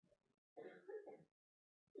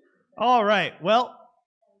All right. Well,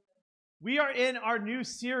 we are in our new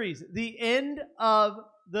series, The End of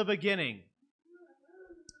the Beginning.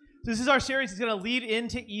 So this is our series. It's going to lead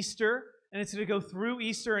into Easter, and it's going to go through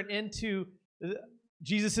Easter and into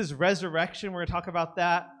Jesus' resurrection. We're going to talk about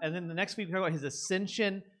that. And then the next week, we're going to talk about his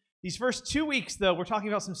ascension. These first 2 weeks, though, we're talking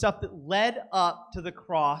about some stuff that led up to the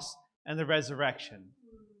cross and the resurrection.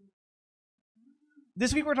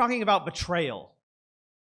 This week, we're talking about betrayal.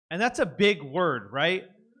 And that's a big word, right?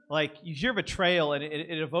 Like, you hear betrayal, and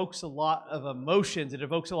it evokes a lot of emotions. It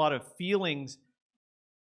evokes a lot of feelings.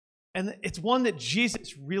 And it's one that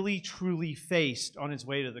Jesus really, truly faced on his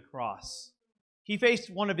way to the cross. He faced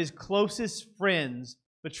one of his closest friends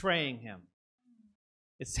betraying him.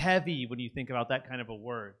 It's heavy when you think about that kind of a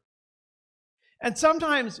word. And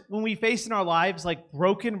sometimes when we face in our lives, like,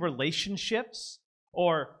 broken relationships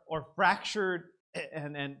or fractured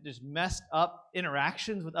and just messed up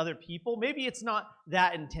interactions with other people, maybe it's not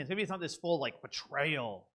that intense. Maybe it's not this full, like,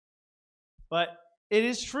 betrayal. But it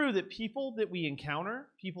is true that people that we encounter,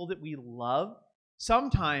 people that we love,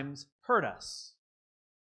 sometimes hurt us.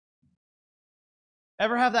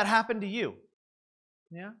 Ever have that happen to you?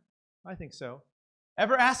 Yeah, I think so.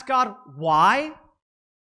 Ever ask God, why?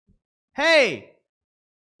 Hey,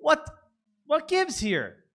 what gives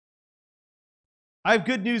here? I have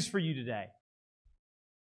good news for you today.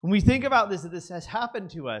 When we think about this, that this has happened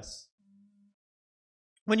to us,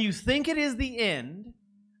 when you think it is the end,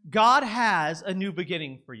 God has a new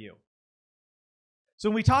beginning for you. So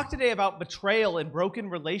when we talk today about betrayal and broken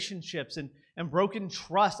relationships and broken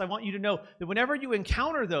trust, I want you to know that whenever you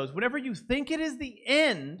encounter those, whenever you think it is the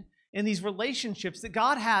end in these relationships, that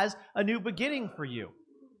God has a new beginning for you.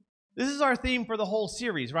 This is our theme for the whole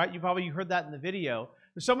series, right? You probably heard that in the video.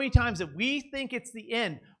 There's so many times that we think it's the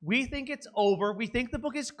end. We think it's over. We think the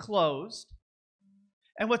book is closed.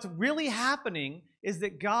 And what's really happening is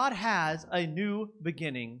that God has a new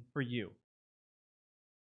beginning for you.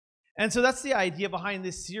 And so that's the idea behind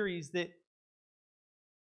this series, that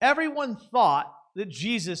everyone thought that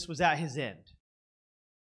Jesus was at his end.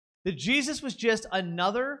 That Jesus was just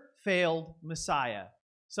another failed Messiah.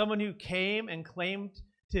 Someone who came and claimed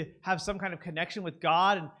to have some kind of connection with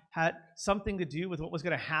God and had something to do with what was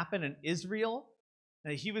going to happen in Israel.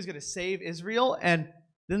 And he was going to save Israel, and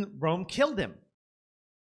then Rome killed him.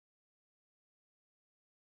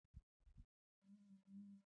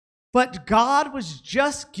 But God was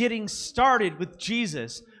just getting started with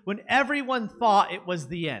Jesus when everyone thought it was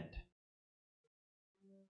the end.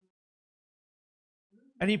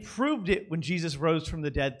 And he proved it when Jesus rose from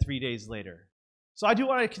the dead 3 days later. So I do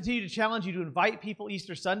want to continue to challenge you to invite people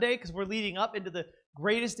Easter Sunday, because we're leading up into the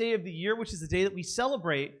greatest day of the year, which is the day that we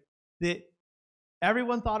celebrate that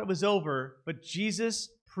everyone thought it was over, but Jesus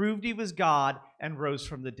proved he was God and rose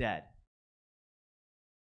from the dead.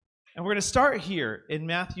 And we're going to start here in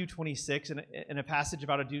Matthew 26 in a passage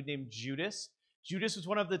about a dude named Judas. Judas was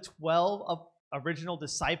one of the 12 original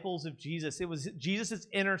disciples of Jesus. It was Jesus'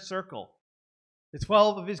 inner circle, the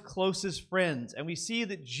 12 of his closest friends. And we see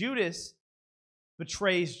that Judas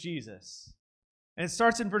betrays Jesus. And it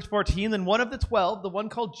starts in verse 14. Then one of the 12, the one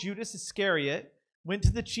called Judas Iscariot, went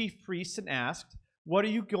to the chief priests and asked, "What are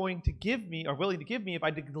you going to give me, or willing to give me, if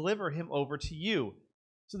I deliver him over to you?"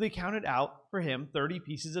 So they counted out for him 30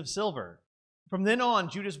 pieces of silver. From then on,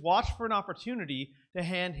 Judas watched for an opportunity to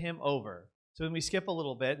hand him over. So then we skip a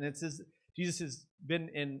little bit, and it says Jesus has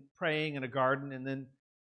been praying in a garden, and then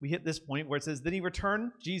we hit this point where it says, Then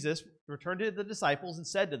Jesus returned to the disciples and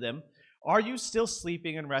said to them, "Are you still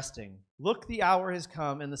sleeping and resting? Look, the hour has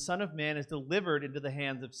come, and the Son of Man is delivered into the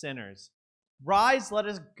hands of sinners. Rise, let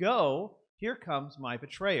us go. Here comes my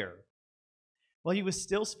betrayer." While he was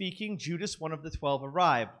still speaking, Judas, one of the 12,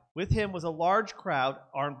 arrived. With him was a large crowd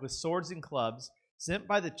armed with swords and clubs, sent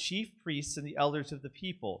by the chief priests and the elders of the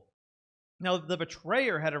people. Now the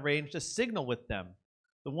betrayer had arranged a signal with them.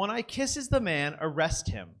 "The one I kiss is the man, arrest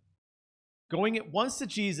him." Going at once to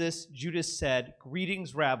Jesus, Judas said,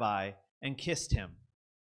 "Greetings, Rabbi," and kissed him.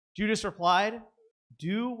 Judas replied,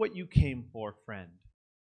 "Do what you came for, friend."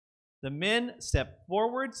 The men stepped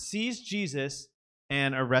forward, seized Jesus,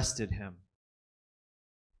 and arrested him.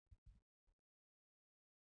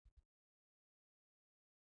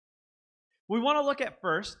 What we want to look at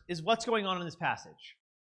first is what's going on in this passage.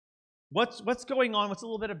 What's going on? What's a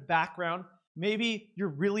little bit of background? Maybe you're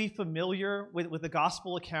really familiar with the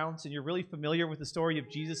gospel accounts, and you're really familiar with the story of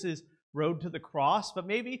Jesus' road to the cross, but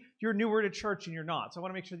maybe you're newer to church and you're not. So I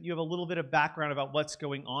want to make sure that you have a little bit of background about what's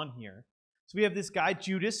going on here. So we have this guy,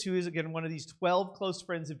 Judas, who is, again, one of these 12 close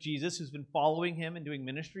friends of Jesus, who's been following him and doing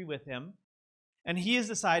ministry with him. And he has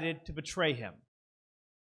decided to betray him.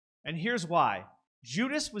 And here's why.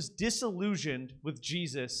 Judas was disillusioned with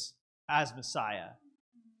Jesus as Messiah.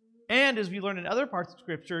 And as we learn in other parts of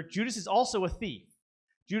Scripture, Judas is also a thief.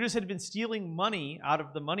 Judas had been stealing money out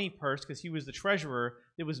of the money purse because he was the treasurer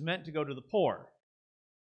that was meant to go to the poor.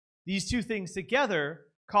 These two things together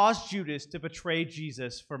caused Judas to betray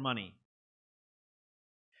Jesus for money.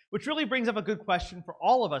 Which really brings up a good question for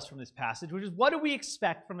all of us from this passage, which is, what do we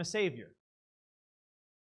expect from a Savior?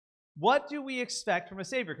 What do we expect from a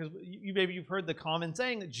Savior? Because maybe you've heard the common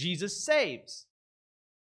saying that Jesus saves.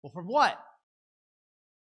 Well, from what?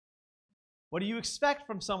 What do you expect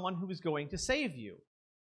from someone who is going to save you?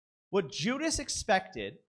 What Judas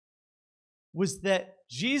expected was that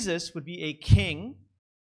Jesus would be a king,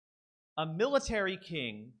 a military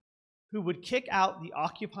king, who would kick out the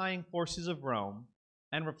occupying forces of Rome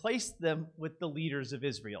and replace them with the leaders of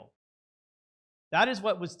Israel. That is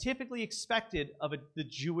what was typically expected of the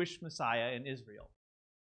Jewish Messiah in Israel.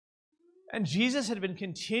 And Jesus had been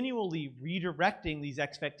continually redirecting these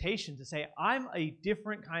expectations to say, I'm a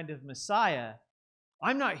different kind of Messiah.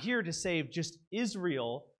 I'm not here to save just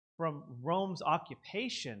Israel from Rome's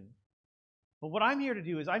occupation. But what I'm here to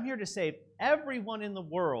do is I'm here to save everyone in the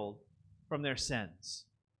world from their sins.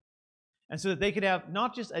 And so that they could have,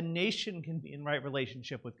 not just a nation can be in right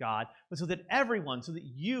relationship with God, but so that everyone, so that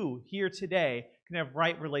you here today can have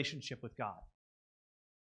right relationship with God.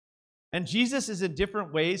 And Jesus is in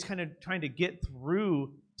different ways kind of trying to get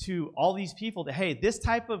through to all these people that, hey, this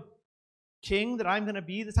type of king that I'm going to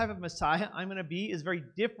be, this type of Messiah I'm going to be is very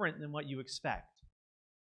different than what you expect.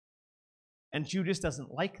 And Judas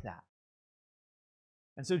doesn't like that.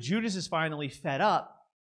 And so Judas is finally fed up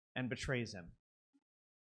and betrays him.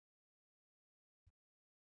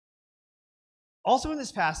 Also in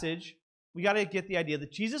this passage, we got to get the idea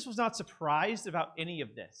that Jesus was not surprised about any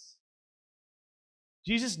of this.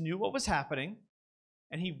 Jesus knew what was happening,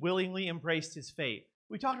 and he willingly embraced his fate.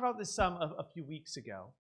 We talked about this some a few weeks ago.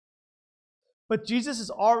 But Jesus has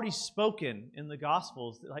already spoken in the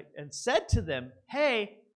Gospels and said to them,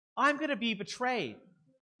 hey, I'm going to be betrayed.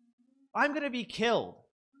 I'm going to be killed.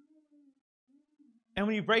 And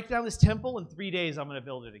when you break down this temple, in 3 days, I'm going to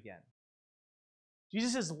build it again.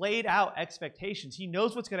 Jesus has laid out expectations. He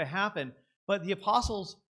knows what's going to happen, but the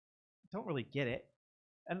apostles don't really get it.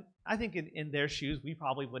 And I think in their shoes, we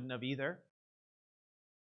probably wouldn't have either.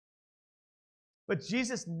 But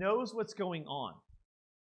Jesus knows what's going on.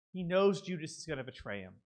 He knows Judas is going to betray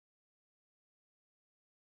him.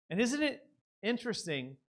 And isn't it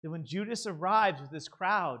interesting that when Judas arrives with this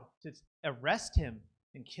crowd to arrest him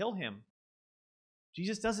and kill him,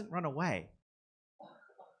 Jesus doesn't run away.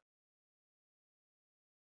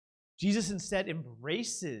 Jesus instead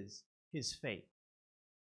embraces his fate.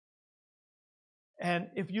 And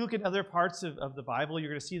if you look at other parts of the Bible, you're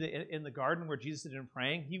going to see that in the garden where Jesus had been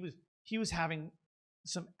praying, he was having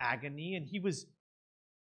some agony, and he was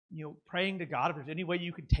praying to God, if there's any way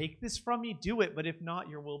you could take this from me, do it, but if not,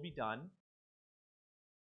 your will be done.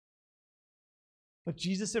 But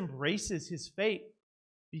Jesus embraces his fate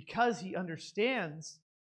because he understands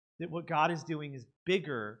that what God is doing is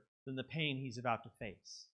bigger than the pain he's about to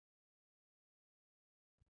face.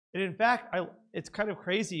 And in fact, it's kind of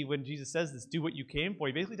crazy when Jesus says this, do what you came for.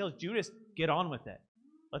 He basically tells Judas, get on with it.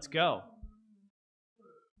 Let's go.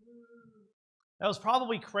 That was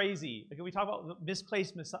probably crazy. Like, we talk about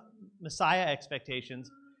misplaced Messiah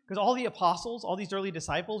expectations, because all the apostles, all these early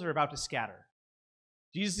disciples are about to scatter.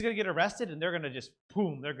 Jesus is going to get arrested, and they're going to just,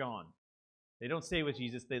 boom, they're gone. They don't stay with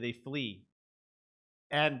Jesus, they flee.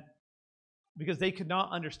 And because they could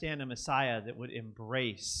not understand a Messiah that would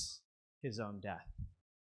embrace his own death.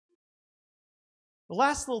 The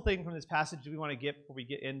last little thing from this passage we want to get before we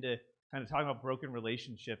get into kind of talking about broken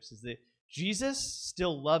relationships is that Jesus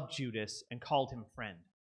still loved Judas and called him friend.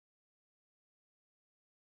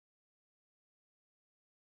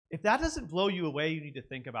 If that doesn't blow you away, you need to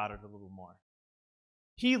think about it a little more.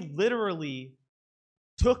 He literally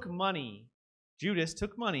took money, Judas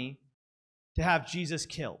took money to have Jesus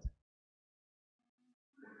killed.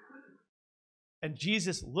 And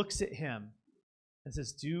Jesus looks at him and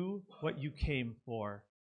says, do what you came for,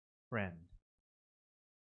 friend.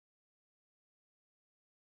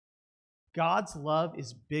 God's love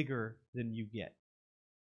is bigger than you get,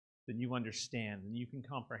 than you understand, than you can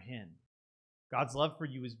comprehend. God's love for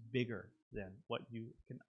you is bigger than what you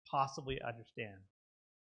can possibly understand.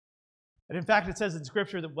 And in fact, it says in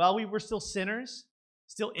Scripture that while we were still sinners,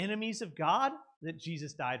 still enemies of God, that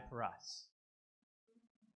Jesus died for us.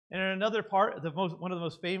 And in another part, one of the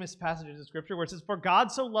most famous passages of Scripture where it says, for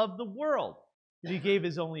God so loved the world that he gave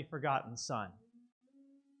his only begotten Son.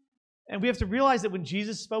 And we have to realize that when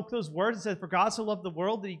Jesus spoke those words and said, for God so loved the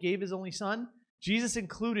world that he gave his only Son, Jesus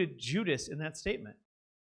included Judas in that statement.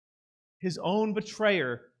 His own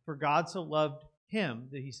betrayer, for God so loved him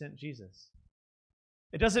that he sent Jesus.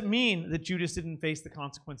 It doesn't mean that Judas didn't face the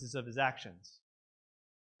consequences of his actions,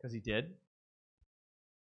 because he did.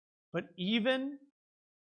 But even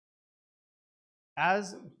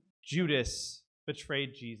as Judas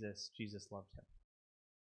betrayed Jesus, Jesus loved him.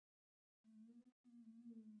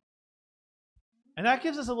 And that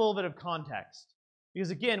gives us a little bit of context.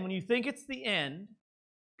 Because again, when you think it's the end,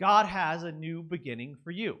 God has a new beginning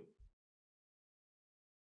for you.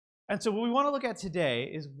 And so what we want to look at today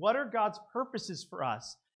is, what are God's purposes for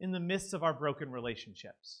us in the midst of our broken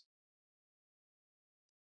relationships?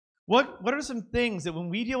 What are some things that when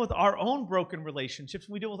we deal with our own broken relationships,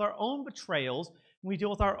 when we deal with our own betrayals, when we deal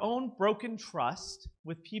with our own broken trust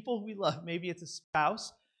with people we love, maybe it's a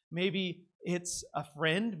spouse, maybe it's a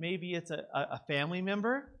friend, maybe it's a family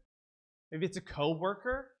member, maybe it's a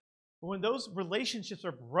coworker. But when those relationships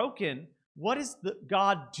are broken, what is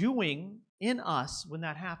God doing in us when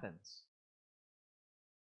that happens?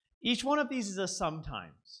 Each one of these is a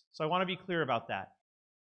sometimes. So I want to be clear about that.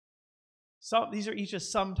 These are each a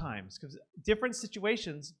sometimes, because different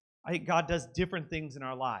situations, I think God does different things in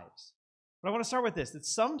our lives. But I want to start with this, that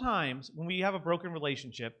sometimes when we have a broken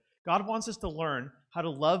relationship, God wants us to learn how to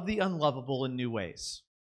love the unlovable in new ways.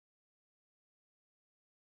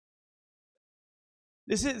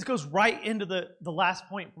 This goes right into the last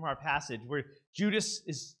point from our passage, where Jesus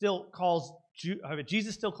still calls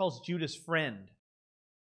Judas friend.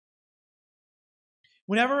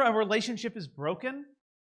 Whenever a relationship is broken,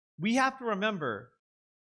 we have to remember,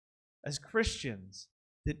 as Christians,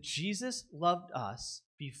 that Jesus loved us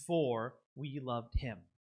before we loved him.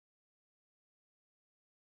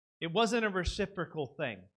 It wasn't a reciprocal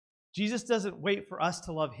thing. Jesus doesn't wait for us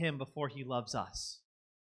to love him before he loves us.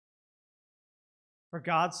 For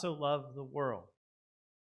God so loved the world.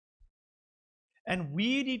 And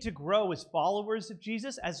we need to grow as followers of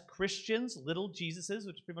Jesus, as Christians, little Jesuses,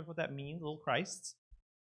 which is pretty much what that means, little Christs.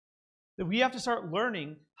 That we have to start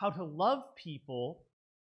learning how to love people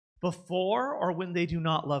before or when they do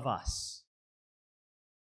not love us.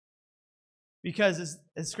 Because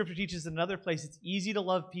as Scripture teaches in another place, it's easy to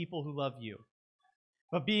love people who love you.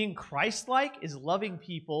 But being Christ-like is loving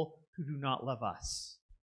people who do not love us.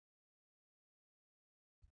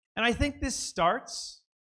 And I think this starts,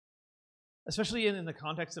 especially in the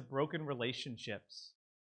context of broken relationships,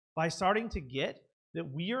 by starting to get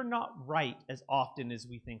that we are not right as often as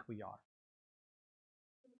we think we are.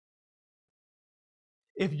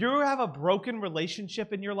 If you have a broken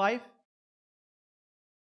relationship in your life,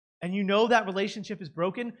 and you know that relationship is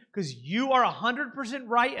broken because you are 100%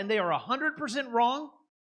 right and they are 100% wrong,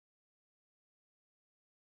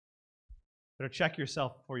 better check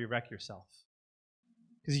yourself before you wreck yourself.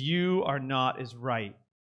 Because you are not as right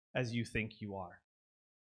as you think you are.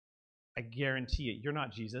 I guarantee it. You're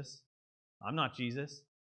not Jesus. I'm not Jesus.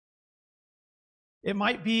 There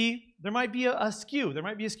might be a skew. There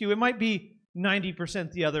might be a skew. It might be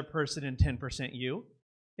 90% the other person and 10% you.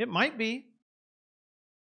 It might be.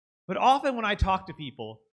 But often when I talk to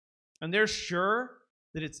people, and they're sure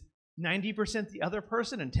that it's 90% the other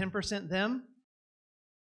person and 10% them,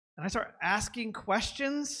 and I start asking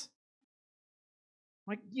questions,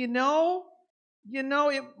 I'm like, it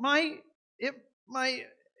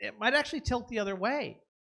might actually tilt the other way.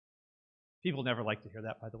 People never like to hear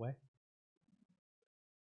that, by the way.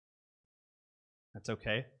 That's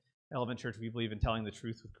okay. Element Church, we believe in telling the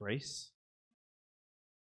truth with grace.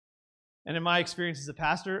 And in my experience as a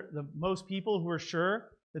pastor, the most people who are sure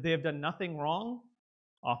that they have done nothing wrong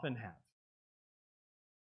often have.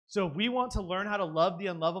 So if we want to learn how to love the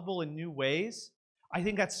unlovable in new ways, I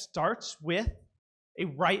think that starts with a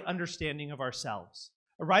right understanding of ourselves.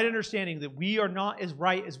 A right understanding that we are not as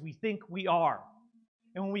right as we think we are.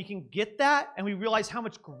 And when we can get that and we realize how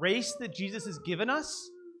much grace that Jesus has given us,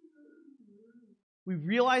 we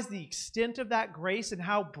realize the extent of that grace and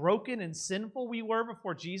how broken and sinful we were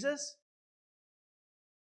before Jesus,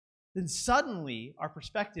 then suddenly our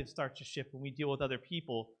perspective starts to shift when we deal with other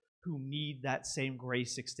people who need that same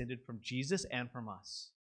grace extended from Jesus and from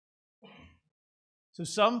us. So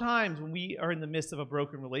sometimes when we are in the midst of a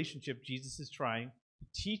broken relationship, Jesus is trying to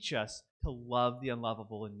teach us to love the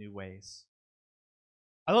unlovable in new ways.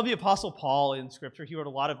 I love the Apostle Paul in Scripture. He wrote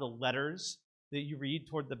a lot of the letters that you read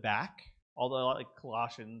toward the back, although like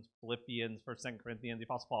Colossians, Philippians, 1st, 2nd Corinthians, the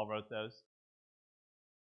Apostle Paul wrote those.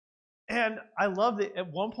 And I love that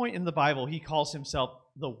at one point in the Bible, he calls himself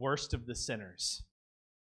the worst of the sinners.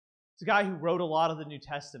 It's a guy who wrote a lot of the New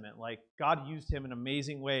Testament. Like, God used him in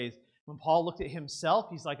amazing ways. When Paul looked at himself,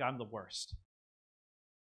 he's like, I'm the worst.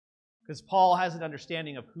 Because Paul has an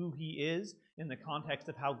understanding of who he is in the context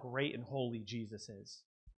of how great and holy Jesus is.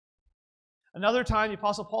 Another time, the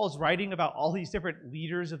Apostle Paul is writing about all these different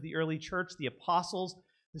leaders of the early church, the apostles,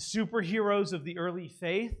 the superheroes of the early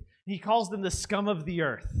faith. He calls them the scum of the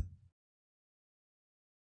earth.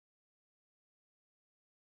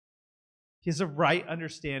 He has a right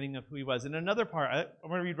understanding of who he was. In another part, I'm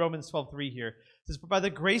going to read Romans 12:3 here. It says, "But by the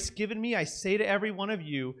grace given me, I say to every one of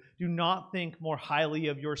you, do not think more highly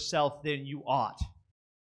of yourself than you ought,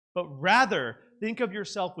 but rather think of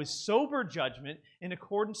yourself with sober judgment in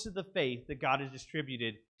accordance to the faith that God has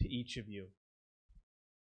distributed to each of you."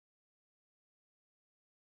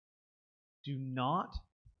 Do not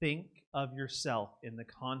think of yourself in the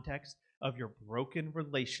context of your broken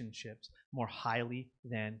relationships more highly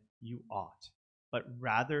than you ought, but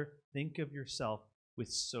rather think of yourself with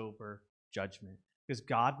sober judgment. Because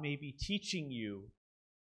God may be teaching you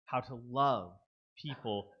how to love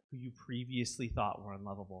people who you previously thought were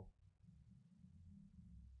unlovable.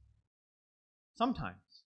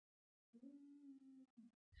 Sometimes.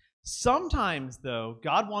 Sometimes, though,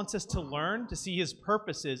 God wants us to learn to see his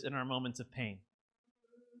purposes in our moments of pain.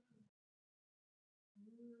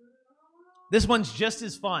 This one's just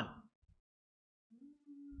as fun.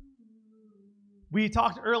 We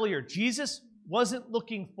talked earlier, Jesus wasn't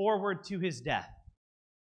looking forward to his death.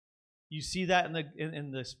 You see that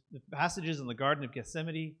in the passages in the Garden of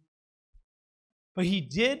Gethsemane. But he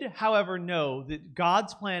did, however, know that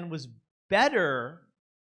God's plan was better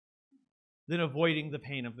than avoiding the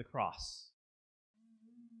pain of the cross.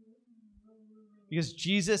 Because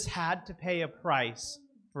Jesus had to pay a price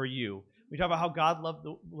for you. We talk about how God loved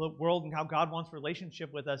the world and how God wants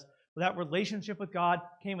relationship with us. But that relationship with God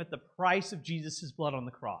came at the price of Jesus' blood on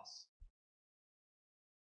the cross.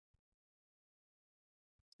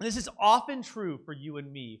 And this is often true for you and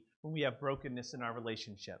me when we have brokenness in our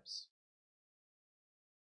relationships.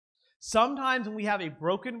 Sometimes when we have a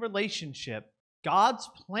broken relationship, God's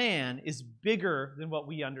plan is bigger than what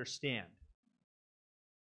we understand.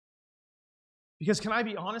 Because can I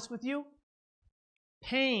be honest with you?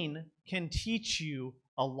 Pain can teach you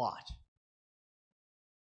a lot.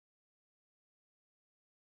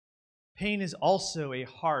 Pain is also a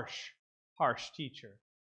harsh teacher.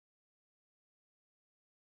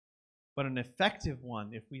 But an effective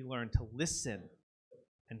one if we learn to listen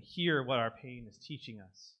and hear what our pain is teaching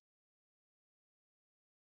us.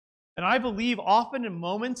 And I believe often in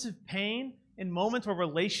moments of pain, in moments where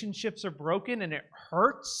relationships are broken and it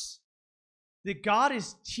hurts, that God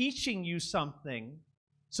is teaching you something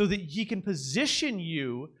so that he can position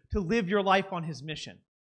you to live your life on his mission.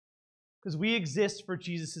 Because we exist for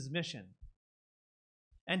Jesus' mission.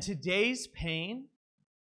 And today's pain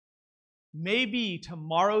may be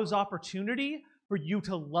tomorrow's opportunity for you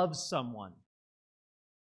to love someone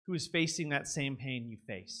who is facing that same pain you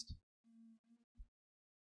faced.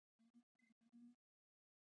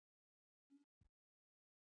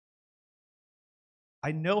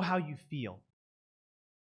 I know how you feel.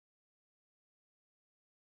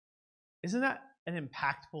 Isn't that an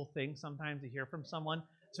impactful thing sometimes to hear from someone,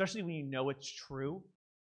 especially when you know it's true?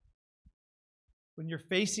 When you're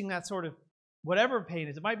facing that sort of whatever pain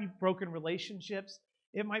is, it might be broken relationships,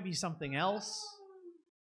 it might be something else.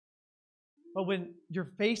 But when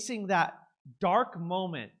you're facing that dark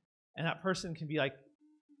moment and that person can be like,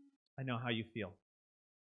 I know how you feel.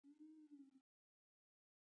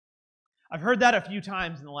 I've heard that a few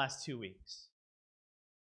times in the last 2 weeks.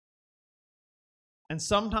 And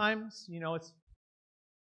sometimes, it's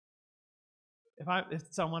if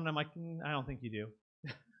it's someone, I'm like, I don't think you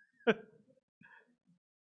do.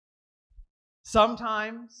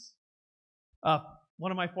 Sometimes,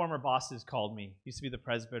 one of my former bosses called me. He used to be the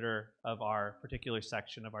presbyter of our particular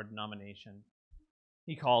section of our denomination.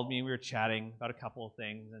 He called me and we were chatting about a couple of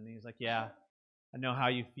things. And he was like, yeah, I know how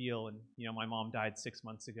you feel. And, my mom died 6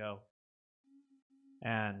 months ago.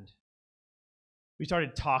 And we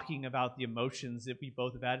started talking about the emotions that we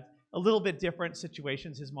both have had. A little bit different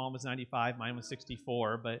situations. His mom was 95, mine was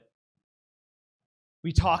 64. But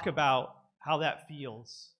we talk about how that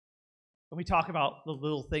feels. And we talk about the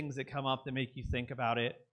little things that come up that make you think about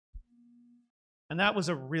it. And that was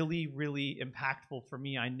a really, really impactful for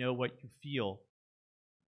me. I know what you feel.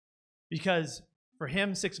 Because for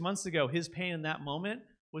him 6 months ago, his pain in that moment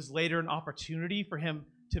was later an opportunity for him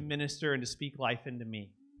to minister and to speak life into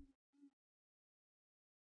me.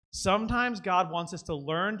 Sometimes God wants us to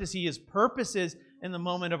learn to see his purposes in the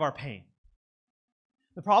moment of our pain.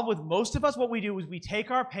 The problem with most of us, what we do is we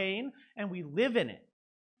take our pain and we live in it.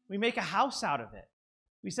 We make a house out of it.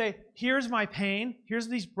 We say, here's my pain, here's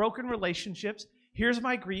these broken relationships, here's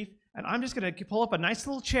my grief, and I'm just going to pull up a nice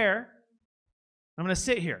little chair I'm going to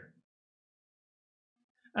sit here.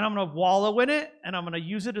 And I'm going to wallow in it, and I'm going to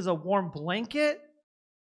use it as a warm blanket.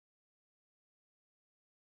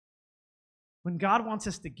 When God wants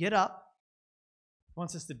us to get up, He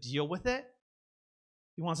wants us to deal with it.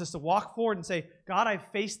 He wants us to walk forward and say, God, I've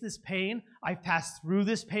faced this pain. I've passed through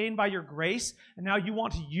this pain by your grace. And now you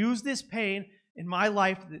want to use this pain in my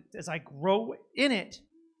life as I grow in it.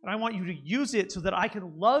 And I want you to use it so that I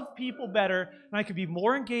can love people better and I can be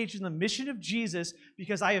more engaged in the mission of Jesus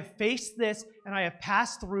because I have faced this and I have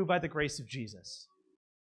passed through by the grace of Jesus.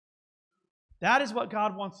 That is what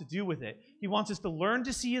God wants to do with it. He wants us to learn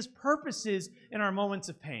to see His purposes in our moments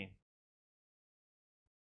of pain.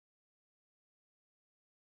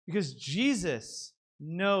 Because Jesus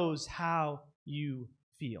knows how you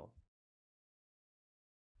feel.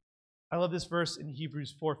 I love this verse in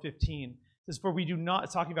Hebrews 4:15. It says, for we do not,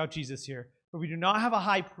 it's talking about Jesus here, for we do not have a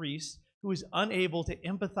high priest who is unable to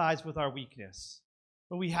empathize with our weakness,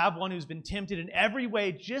 but we have one who's been tempted in every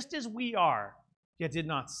way just as we are, yet did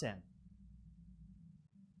not sin.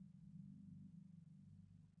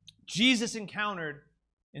 Jesus encountered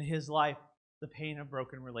in His life the pain of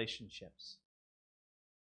broken relationships.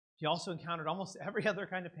 He also encountered almost every other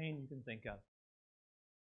kind of pain you can think of.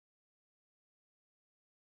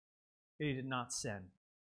 Yet He did not sin.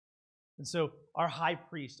 And so our high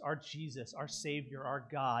priest, our Jesus, our Savior, our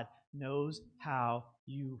God knows how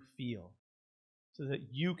you feel so that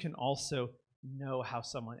you can also know how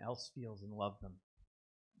someone else feels and love them.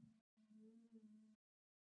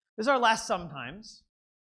 This is our last sometimes.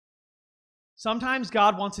 Sometimes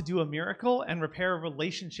God wants to do a miracle and repair a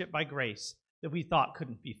relationship by grace that we thought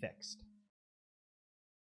couldn't be fixed.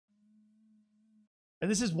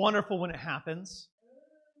 And this is wonderful when it happens.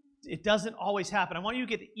 It doesn't always happen. I want you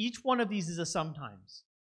to get each one of these as a sometimes.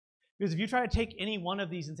 Because if you try to take any one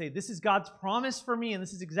of these and say, this is God's promise for me and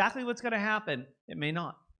this is exactly what's going to happen, it may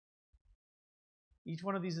not. Each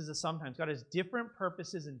one of these is a sometimes. God has different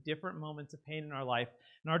purposes and different moments of pain in our life.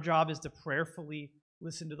 And our job is to prayerfully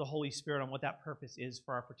listen to the Holy Spirit on what that purpose is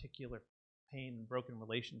for our particular pain and broken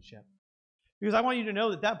relationship. Because I want you to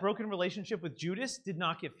know that that broken relationship with Judas did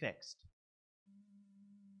not get fixed.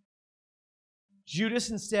 Judas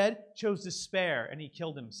instead chose despair and he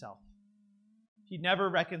killed himself. He never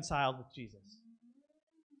reconciled with Jesus.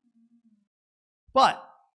 But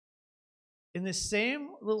in this same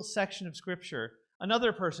little section of Scripture,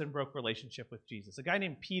 another person broke relationship with Jesus, a guy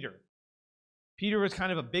named Peter. Peter was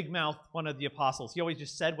kind of a big mouth, one of the apostles. He always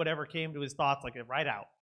just said whatever came to his thoughts, like right out.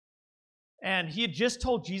 And he had just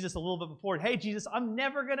told Jesus a little bit before, hey, Jesus, I'm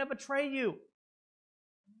never going to betray you.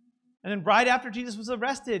 And then right after Jesus was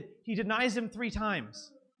arrested, he denies him 3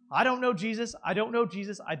 times. I don't know Jesus. I don't know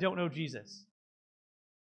Jesus. I don't know Jesus.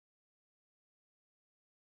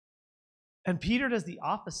 And Peter does the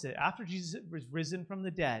opposite. After Jesus was risen from the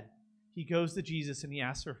dead, he goes to Jesus and he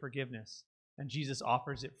asks for forgiveness. And Jesus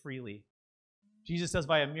offers it freely. Jesus does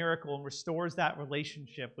by a miracle and restores that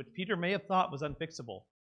relationship, which Peter may have thought was unfixable.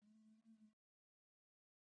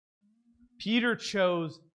 Peter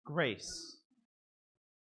chose grace.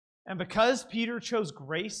 And because Peter chose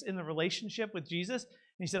grace in the relationship with Jesus, and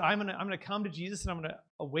he said, I'm going to come to Jesus and I'm going to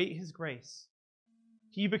await His grace.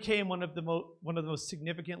 He became one of the most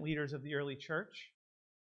significant leaders of the early church,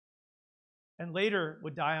 and later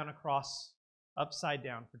would die on a cross upside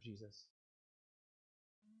down for Jesus.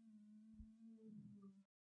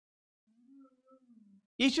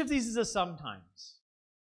 Each of these is a sometimes.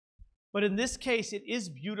 But in this case, it is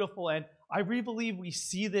beautiful, and I really believe we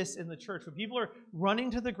see this in the church. When people are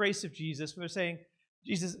running to the grace of Jesus, when they're saying,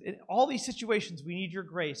 Jesus, in all these situations, we need your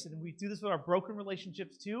grace. And we do this with our broken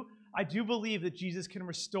relationships too. I do believe that Jesus can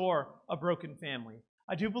restore a broken family.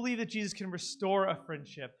 I do believe that Jesus can restore a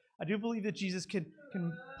friendship. I do believe that Jesus can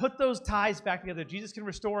put those ties back together. Jesus can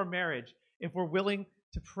restore a marriage if we're willing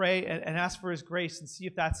to pray and ask for His grace and see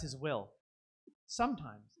if that's His will.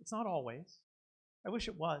 Sometimes. It's not always. I wish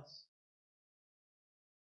it was.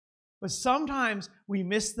 But sometimes we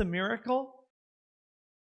miss the miracle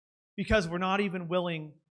because we're not even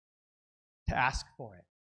willing to ask for it.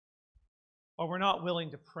 Or we're not willing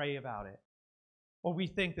to pray about it. Or we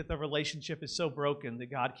think that the relationship is so broken that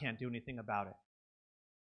God can't do anything about it.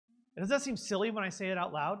 And does that seem silly when I say it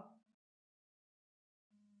out loud?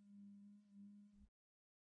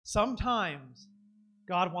 Sometimes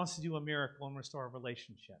God wants to do a miracle and restore a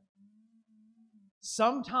relationship.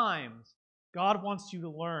 Sometimes God wants you to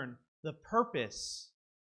learn the purpose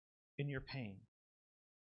in your pain.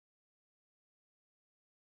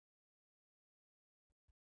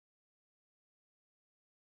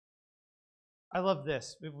 I love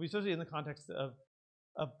this, especially in the context of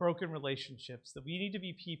of broken relationships, that we need to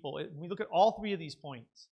be people. When we look at all three of these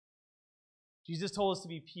points, Jesus told us to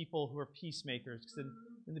be people who are peacemakers. Because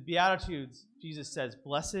in the Beatitudes, Jesus says,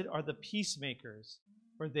 "Blessed are the peacemakers,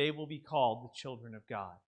 for they will be called the children of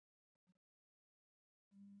God."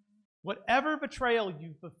 Whatever betrayal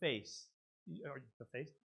you've faced,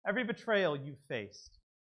 every betrayal you've faced,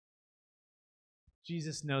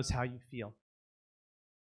 Jesus knows how you feel.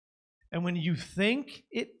 And when you think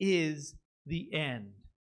it is the end,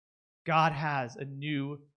 God has a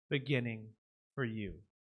new beginning for you.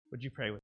 Would you pray with me?